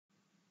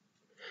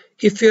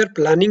If you are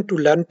planning to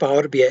learn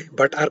Power BI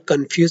but are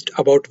confused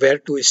about where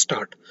to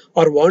start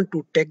or want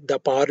to take the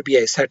Power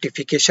BI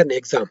certification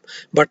exam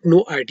but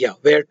no idea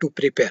where to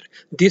prepare,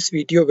 this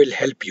video will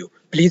help you.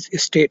 Please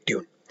stay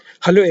tuned.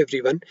 Hello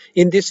everyone.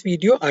 In this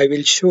video, I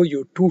will show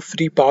you two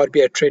free Power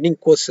BI training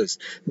courses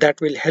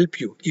that will help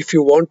you if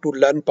you want to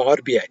learn Power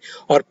BI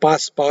or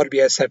pass Power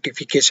BI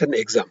certification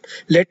exam.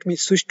 Let me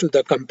switch to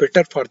the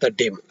computer for the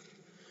demo.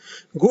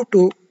 Go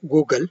to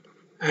Google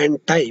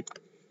and type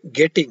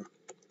getting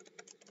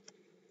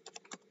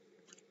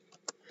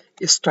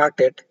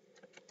started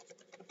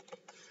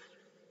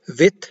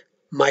with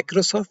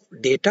Microsoft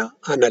Data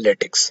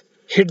Analytics.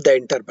 Hit the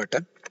enter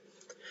button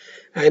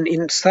and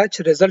in search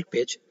result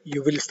page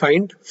you will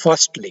find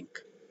first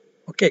link.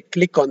 Okay,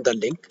 click on the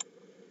link.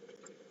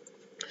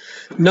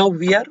 Now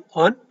we are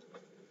on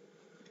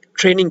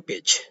training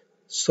page.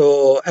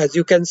 So as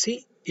you can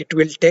see, it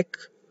will take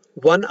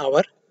 1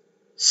 hour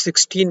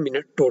 16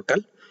 minutes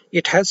total.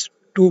 It has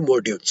two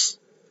modules.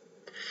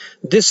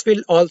 This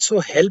will also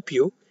help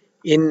you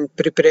in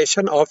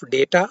preparation of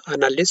Data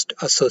Analyst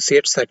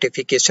Associate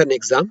Certification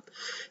exam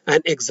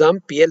and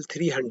exam PL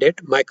 300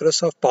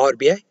 Microsoft Power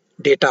BI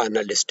Data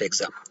Analyst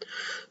exam.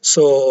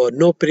 So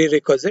no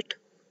prerequisite.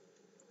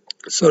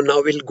 So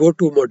now we'll go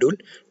to module.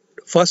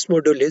 First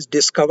module is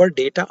Discover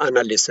Data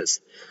Analysis.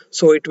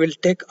 So it will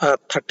take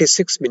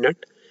 36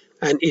 minutes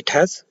and it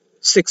has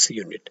 6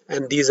 units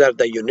and these are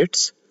the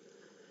units.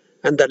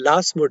 And the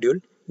last module,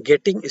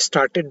 Getting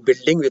Started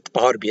Building with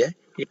Power BI,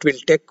 it will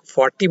take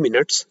 40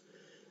 minutes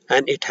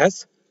and it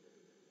has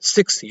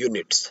 6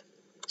 units.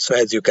 So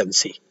as you can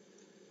see.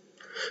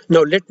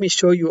 Now let me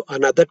show you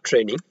another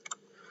training.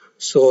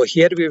 So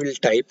here we will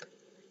type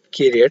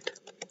create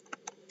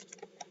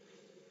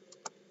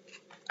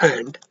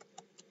and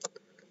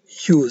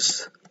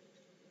use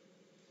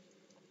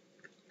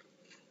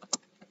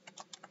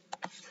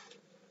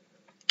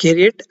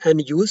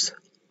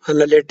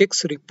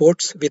analytics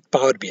reports with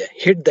Power BI.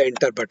 Hit the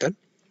enter button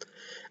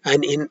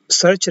and in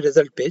search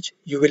result page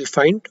you will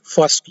find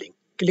first link.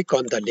 Click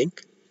on the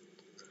link.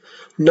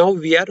 Now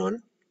we are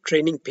on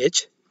training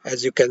page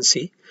as you can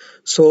see.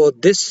 So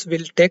this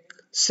will take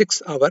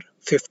 6 hour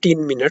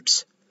 15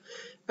 minutes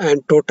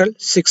and total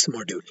 6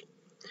 module.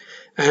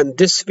 And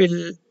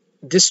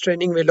this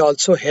training will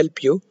also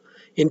help you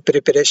in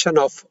preparation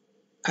of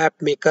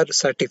App Maker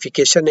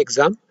certification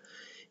exam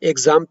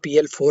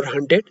PL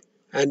 400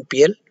 and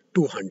PL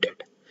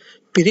 200.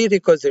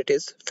 Prerequisite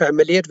is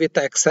familiar with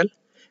Excel,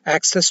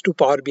 access to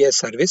Power BI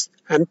service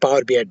and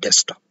Power BI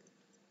desktop.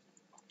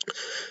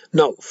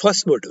 Now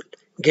first module,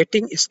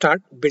 Getting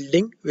Start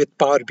Building with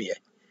Power BI.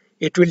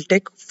 It will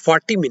take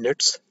 40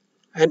 minutes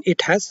and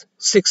it has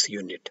 6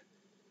 units.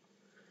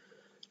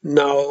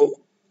 Now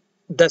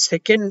the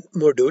second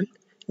module,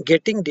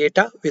 Getting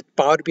Data with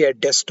Power BI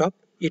Desktop,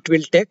 it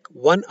will take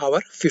 1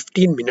 hour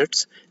 15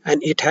 minutes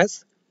and it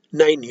has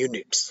 9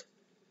 units.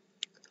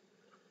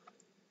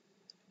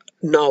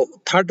 Now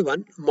third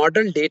one,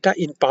 Model Data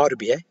in Power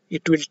BI,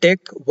 it will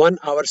take 1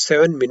 hour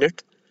 7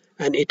 minutes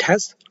and it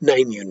has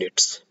 9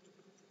 units.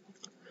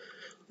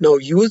 Now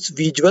use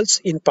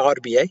visuals in Power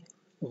BI,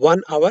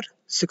 1 hour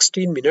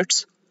 16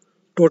 minutes,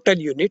 total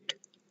units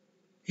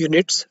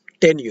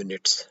 10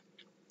 units.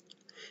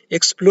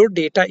 Explore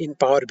data in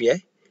Power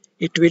BI,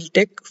 it will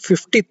take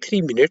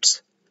 53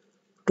 minutes,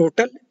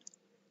 total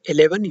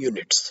 11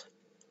 units.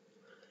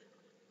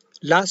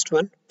 Last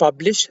one,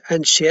 Publish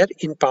and Share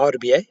in Power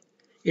BI,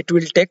 it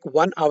will take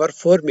 1 hour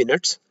 4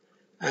 minutes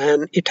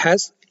and it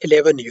has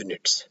 11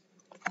 units.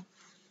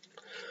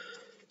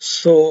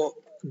 So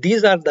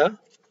these are the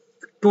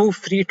two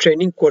free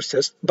training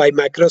courses by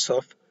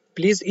Microsoft.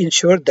 Please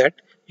ensure that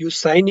you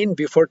sign in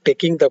before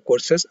taking the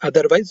courses,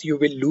 otherwise you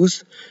will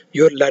lose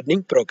your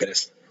learning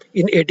progress.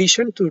 In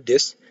addition to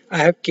this, I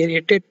have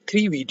created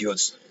 3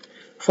 videos.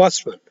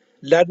 First one,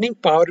 Learn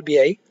Power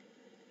BI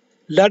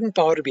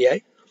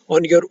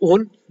on your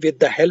own with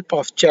the help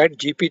of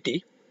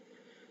ChatGPT.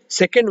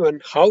 Second one,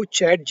 how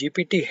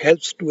ChatGPT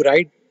helps to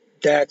write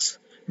DAX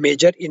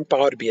measure in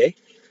Power BI.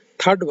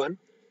 Third one,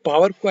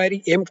 Power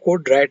Query M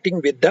code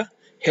writing with the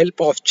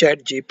help of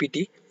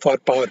ChatGPT for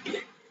Power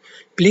BI.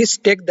 Please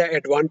take the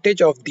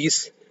advantage of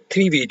these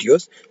 3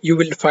 videos. You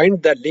will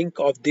find the link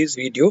of this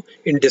video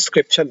in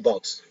description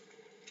box.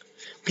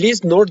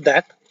 Please note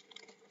that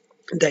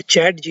the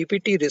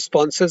ChatGPT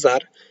responses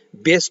are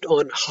based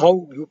on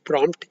how you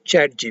prompt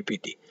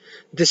ChatGPT.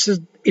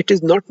 It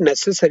is not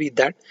necessary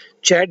that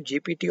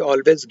ChatGPT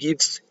always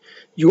gives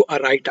you a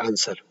right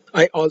answer.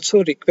 I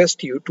also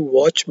request you to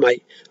watch my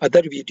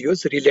other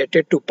videos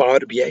related to Power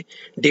BI,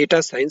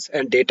 data science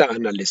and data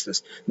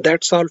analysis.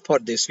 That's all for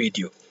this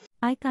video.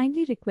 I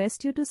kindly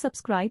request you to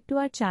subscribe to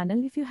our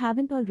channel if you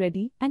haven't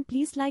already, and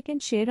please like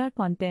and share our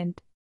content.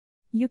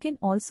 You can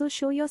also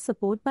show your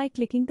support by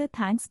clicking the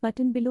thanks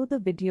button below the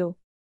video.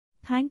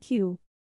 Thank you.